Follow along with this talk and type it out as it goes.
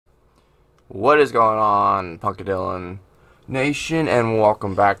What is going on, Punkadillon Nation, and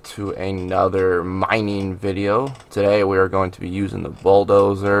welcome back to another mining video. Today we are going to be using the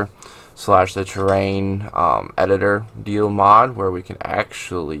Bulldozer / the terrain editor deal mod where we can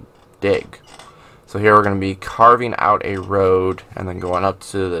actually dig. So here we're going to be carving out a road and then going up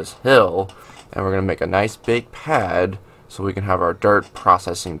to this hill, and we're going to make a nice big pad so we can have our dirt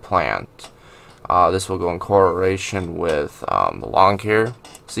processing plant. This will go in correlation with the lawn care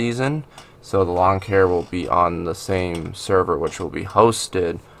season. So the lawn care will be on the same server, which will be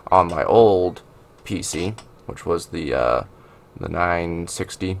hosted on my old PC, which was the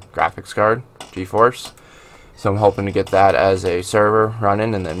 960 graphics card, GeForce. So I'm hoping to get that as a server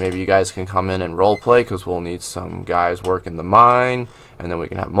running, and then maybe you guys can come in and roleplay, because we'll need some guys working the mine, and then we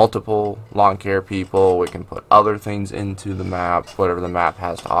can have multiple lawn care people. We can put other things into the map, whatever the map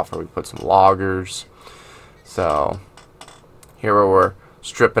has to offer. We put some loggers. So here we're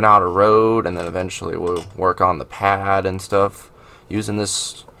stripping out a road, and then eventually we'll work on the pad and stuff. Using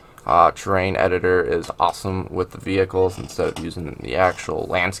this terrain editor is awesome with the vehicles instead of using the actual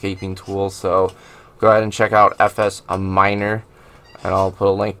landscaping tools. So go ahead and check out fs22, and I'll put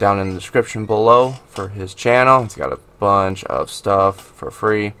a link down in the description below for his channel. He's got a bunch of stuff for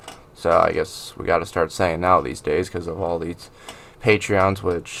free, so I guess we got to start saying now these days because of all these Patreons,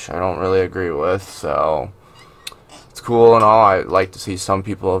 which I don't really agree with. So it's cool and all. I like to see some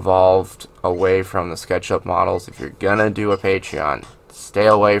people evolved away from the SketchUp models. If you're gonna do a Patreon, stay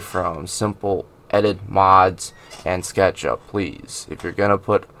away from simple edit mods and SketchUp, please. If you're gonna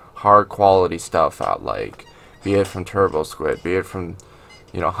put hard quality stuff out, like be it from Turbo Squid, be it from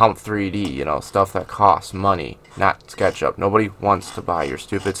Hump 3D, stuff that costs money, not SketchUp. Nobody wants to buy your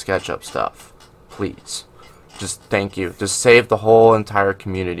stupid SketchUp stuff. Please. Just thank you. Just save the whole entire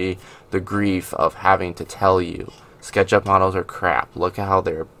community the grief of having to tell you SketchUp models are crap. Look at how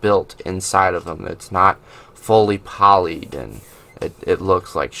they're built inside of them. It's not fully polyed, and it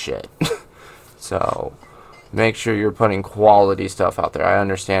looks like shit. So make sure you're putting quality stuff out there. I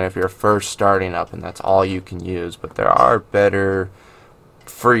understand if you're first starting up and that's all you can use, but there are better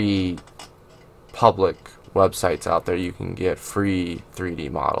free public websites out there you can get free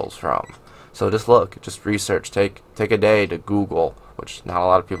 3D models from. So just look, just research, take a day to Google, which not a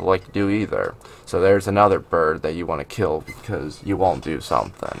lot of people like to do either. So there's another bird that you want to kill because you won't do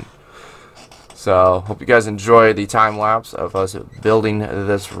something. So hope you guys enjoy the time lapse of us building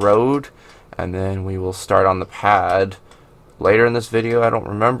this road, and then we will start on the pad later in this video. I don't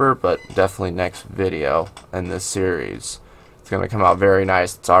remember, but definitely next video in this series. It's going to come out very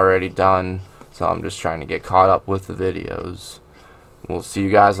nice. It's already done, so I'm just trying to get caught up with the videos. We'll see you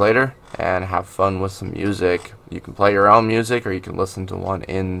guys later, and have fun with some music. You can play your own music, or you can listen to one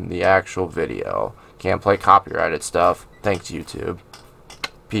in the actual video. Can't play copyrighted stuff. Thanks, YouTube.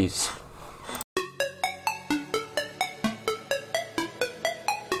 Peace.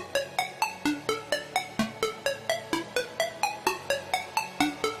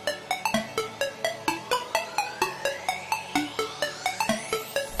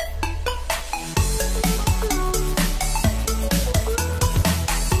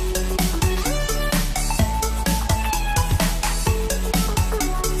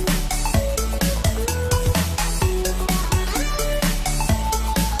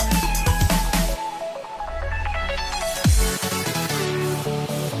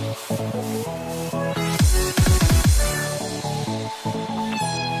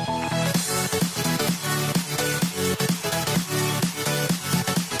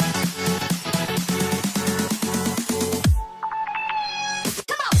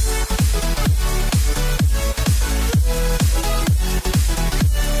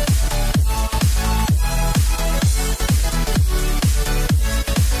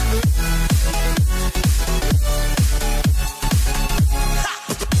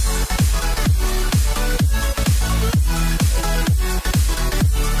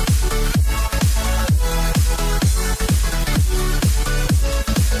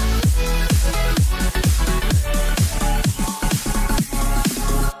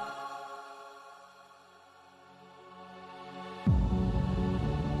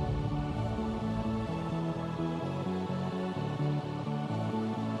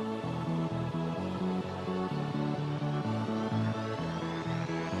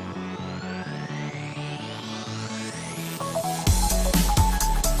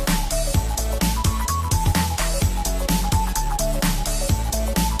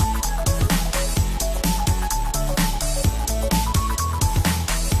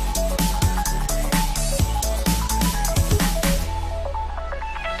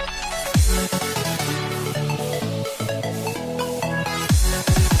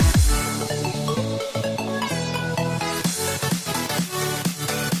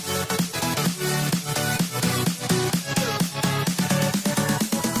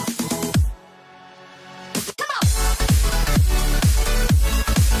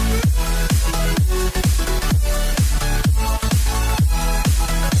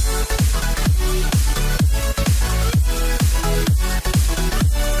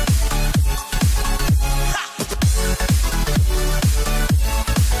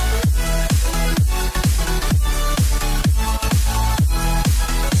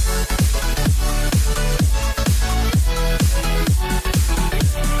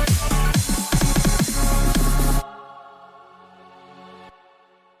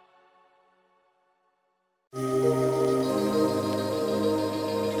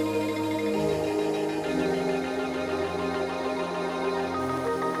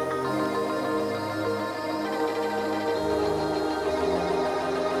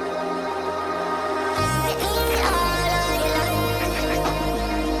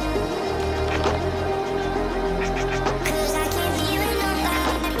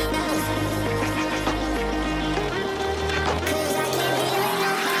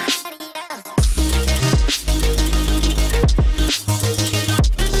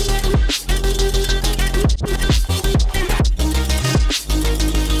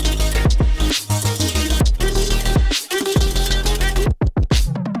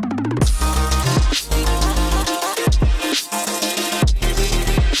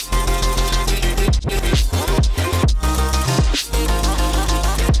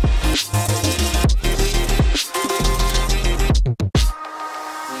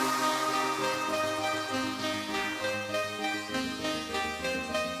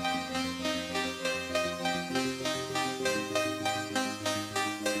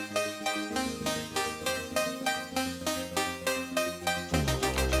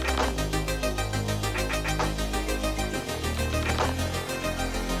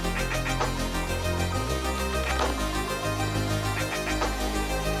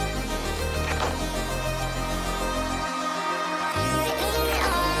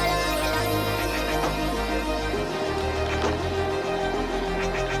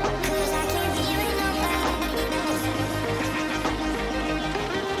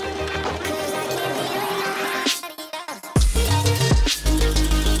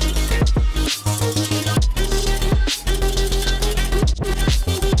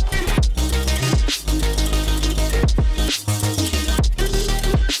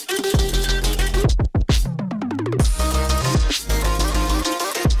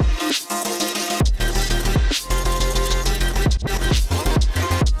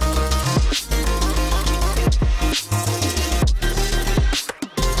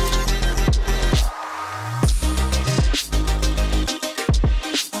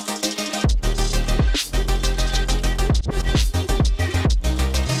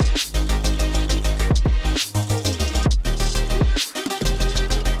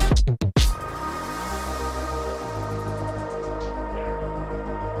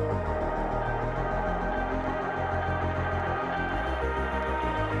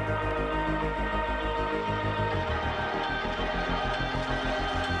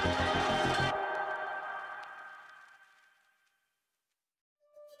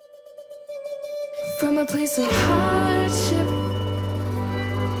 From a place of hardship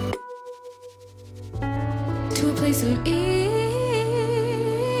to a place of ease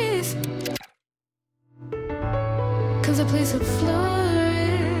comes a place of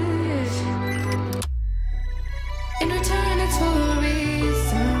flourish. In return, it's for a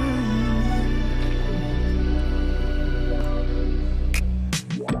reason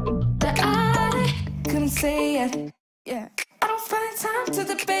that I couldn't say it. Yeah, I don't find time to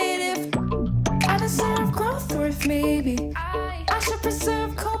debate if I deserve growth or if maybe I should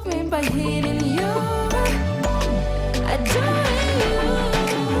preserve coping by hating you.